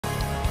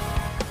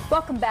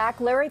Welcome back.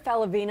 Larry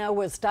Falivena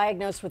was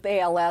diagnosed with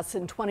ALS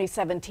in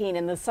 2017.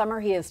 In the summer,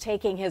 he is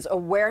taking his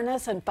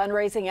awareness and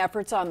fundraising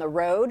efforts on the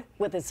road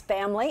with his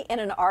family in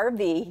an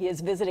RV. He is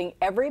visiting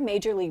every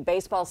Major League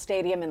Baseball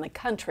stadium in the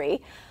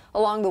country.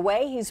 Along the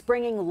way, he's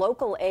bringing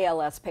local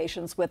ALS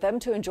patients with him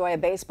to enjoy a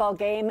baseball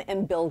game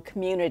and build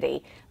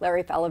community.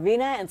 Larry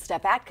Falivena and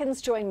Steph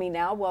Atkins join me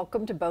now.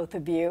 Welcome to both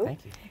of you.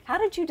 Thank you. How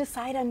did you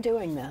decide on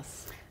doing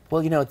this?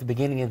 Well, you know, at the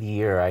beginning of the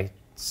year, I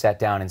sat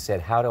down and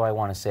said, how do I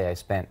want to say I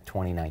spent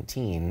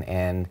 2019?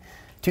 And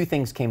two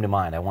things came to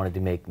mind. I wanted to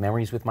make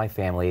memories with my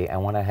family. I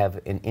want to have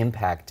an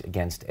impact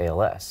against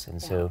ALS.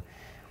 And so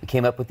we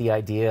came up with the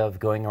idea of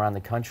going around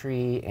the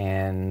country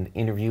and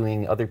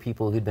interviewing other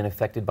people who'd been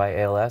affected by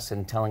ALS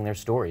and telling their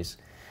stories.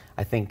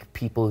 I think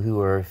people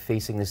who are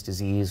facing this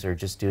disease are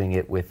just doing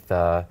it with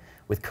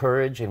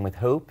courage and with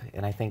hope,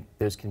 and I think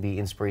those can be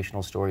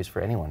inspirational stories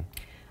for anyone.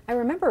 I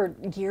remember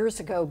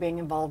years ago being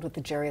involved with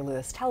the Jerry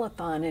Lewis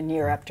Telethon, and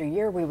year after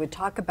year we would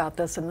talk about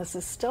this, and this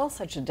is still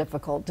such a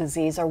difficult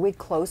disease. Are we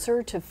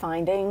closer to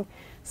finding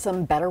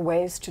some better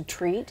ways to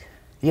treat?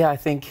 Yeah, I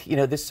think, you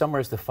know, this summer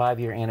is the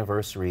 5-year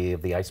anniversary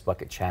of the Ice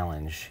Bucket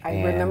Challenge.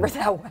 I remember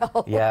that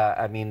well. Yeah,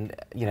 I mean,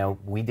 you know,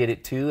 we did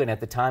it too, and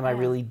at the time I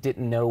really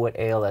didn't know what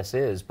ALS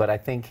is, but I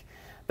think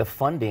the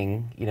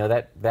funding, you know,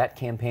 that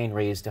campaign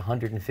raised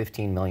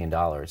 $115 million,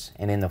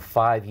 and in the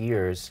 5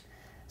 years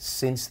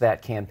since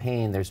that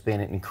campaign, there's been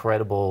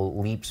incredible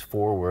leaps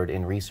forward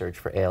in research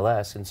for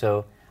ALS, and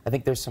so I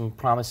think there's some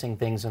promising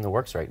things in the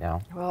works right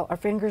now. Well, our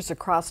fingers are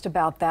crossed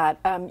about that.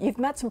 You've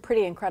met some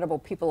pretty incredible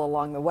people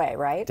along the way,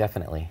 right?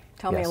 Definitely.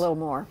 Tell me a little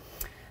more.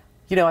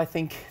 You know, I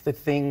think the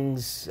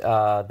things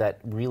that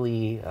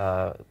really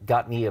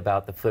got me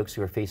about the folks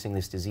who are facing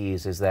this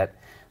disease is that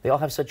they all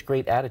have such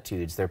great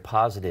attitudes. They're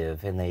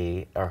positive and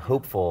they are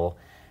hopeful.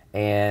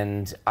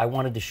 And I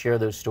wanted to share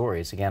those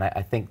stories. Again,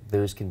 I think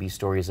those can be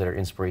stories that are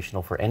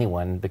inspirational for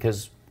anyone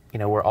because, you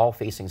know, we're all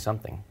facing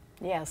something.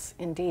 Yes,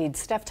 indeed.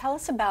 Steph, tell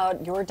us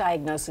about your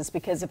diagnosis,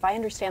 because if I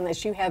understand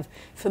this, you have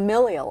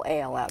familial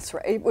ALS,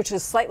 right? Which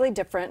is slightly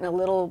different and a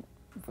little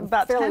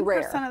about fairly 10%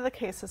 rare. of the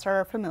cases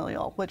are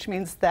familial, which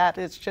means that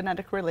it's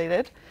genetic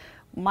related.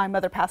 My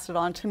mother passed it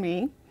on to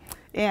me,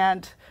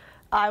 and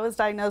I was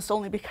diagnosed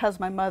only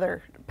because my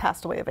mother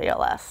passed away of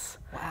ALS.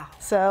 Wow.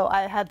 So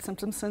I had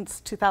symptoms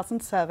since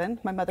 2007.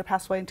 My mother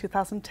passed away in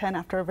 2010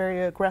 after a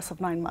very aggressive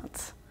 9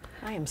 months.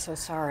 I am so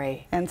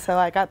sorry. And so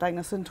I got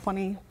diagnosed in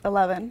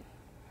 2011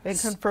 and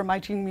confirmed my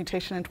gene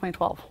mutation in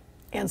 2012.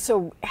 And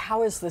so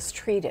how is this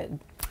treated?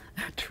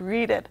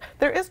 Treated.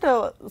 There is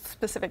no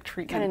specific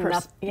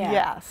treatment.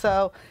 Yeah.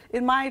 So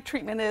in my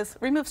treatment is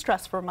remove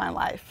stress from my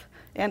life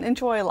and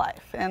enjoy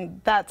life.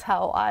 And that's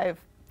how I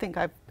think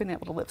I've been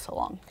able to live so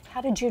long. How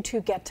did you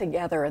two get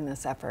together in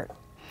this effort?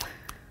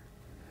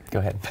 Go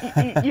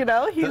ahead. You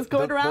know, he's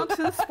going around to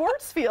the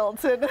sports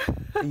fields. And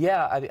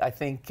yeah, I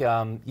think,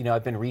 you know,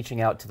 I've been reaching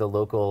out to the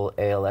local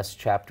ALS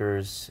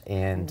chapters,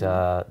 and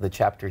the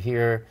chapter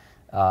here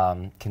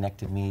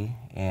connected me,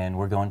 and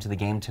we're going to the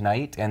game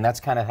tonight. And that's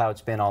kind of how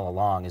it's been all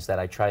along, is that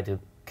I tried to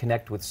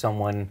connect with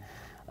someone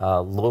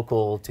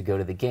local to go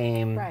to the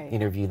game,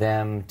 interview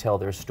them, tell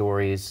their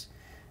stories,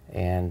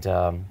 and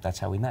that's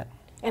how we met.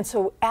 And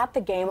so at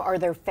the game, are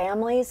there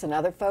families and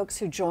other folks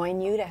who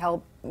join you to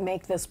help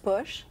make this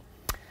push?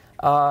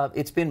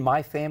 It's been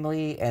my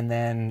family, and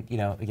then, you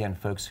know, again,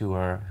 folks who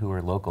are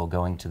local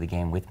going to the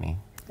game with me.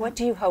 What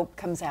do you hope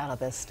comes out of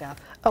this, Steph?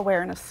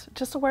 Awareness.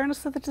 Just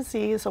awareness of the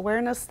disease,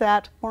 awareness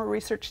that more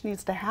research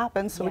needs to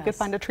happen so we could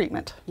find a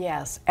treatment.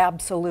 Yes,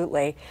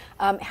 absolutely.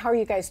 How are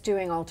you guys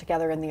doing all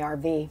together in the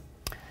RV?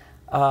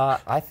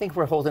 I think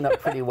we're holding up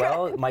pretty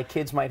well. My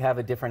kids might have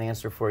a different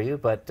answer for you,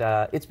 but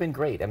it's been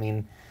great. I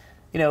mean,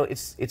 you know,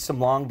 it's some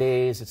long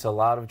days, it's a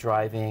lot of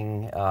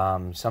driving,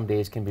 some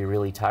days can be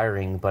really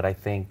tiring, but I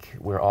think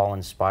we're all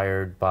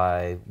inspired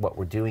by what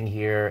we're doing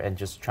here and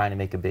just trying to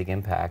make a big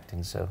impact,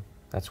 and so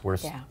that's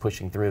worth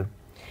pushing through.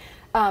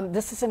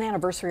 This is an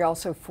anniversary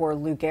also for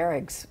Lou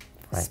Gehrig's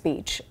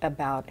speech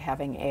about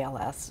having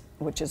ALS,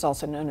 which is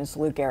also known as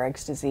Lou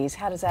Gehrig's disease.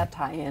 How does that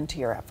tie into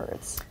your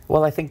efforts?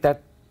 Well, I think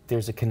that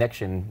there's a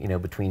connection, you know,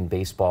 between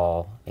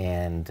baseball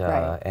and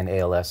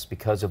ALS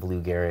because of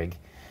Lou Gehrig.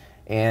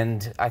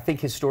 And I think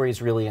his story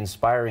is really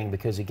inspiring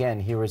because, again,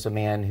 here was a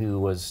man who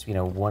was, you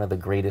know, one of the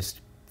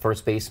greatest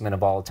first basemen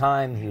of all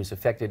time. He was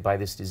affected by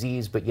this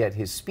disease, but yet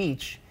his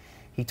speech,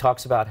 he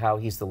talks about how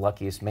he's the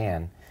luckiest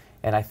man.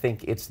 And I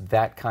think it's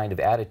that kind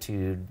of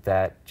attitude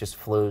that just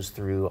flows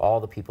through all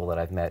the people that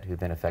I've met who've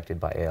been affected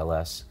by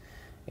ALS.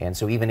 And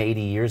so even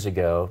 80 years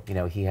ago, you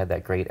know, he had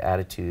that great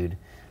attitude.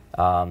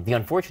 The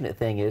unfortunate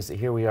thing is that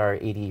here we are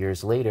 80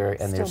 years later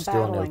and there's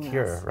still no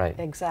cure. Right.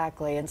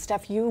 Exactly. And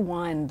Steph, you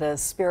won the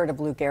Spirit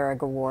of Lou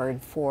Gehrig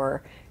Award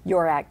for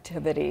your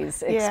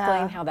activities.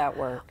 Explain how that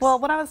works. Well,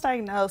 when I was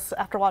diagnosed,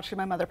 after watching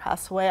my mother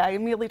pass away, I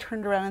immediately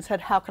turned around and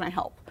said, how can I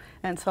help?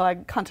 And so I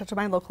contacted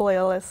my local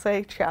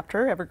ALSA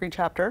chapter, Evergreen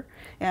chapter,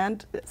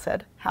 and it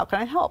said, how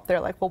can I help?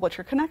 They're like, well, what's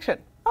your connection?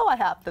 oh, I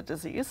have the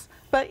disease,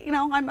 but you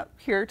know, I'm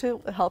here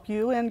to help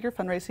you in your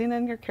fundraising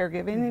and your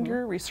caregiving and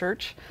your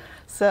research.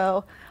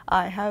 So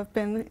I have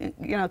been,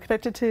 you know,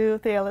 connected to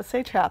the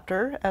ALSA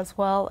chapter as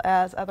well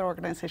as other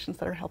organizations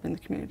that are helping the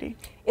community.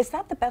 Is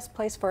that the best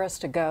place for us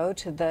to go,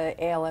 to the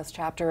ALS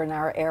chapter in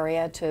our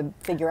area, to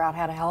figure out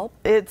how to help?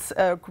 It's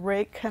a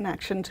great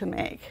connection to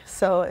make.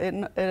 So it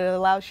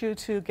allows you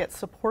to get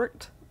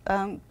support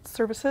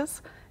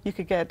services. You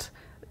could get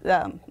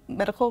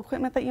medical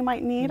equipment that you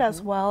might need,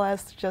 as well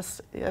as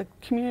just a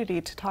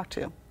community to talk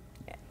to.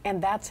 And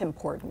that's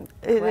important,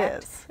 correct?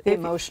 It is. The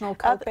emotional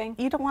coping.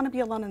 You don't want to be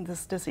alone in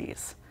this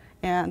disease.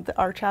 And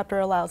our chapter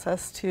allows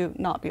us to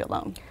not be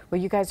alone. Well,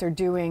 you guys are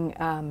doing,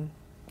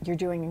 you're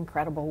doing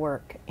incredible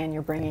work, and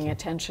you're bringing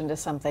attention to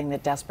something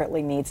that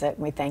desperately needs it.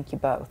 And we thank you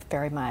both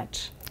very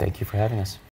much. Thank you for having us.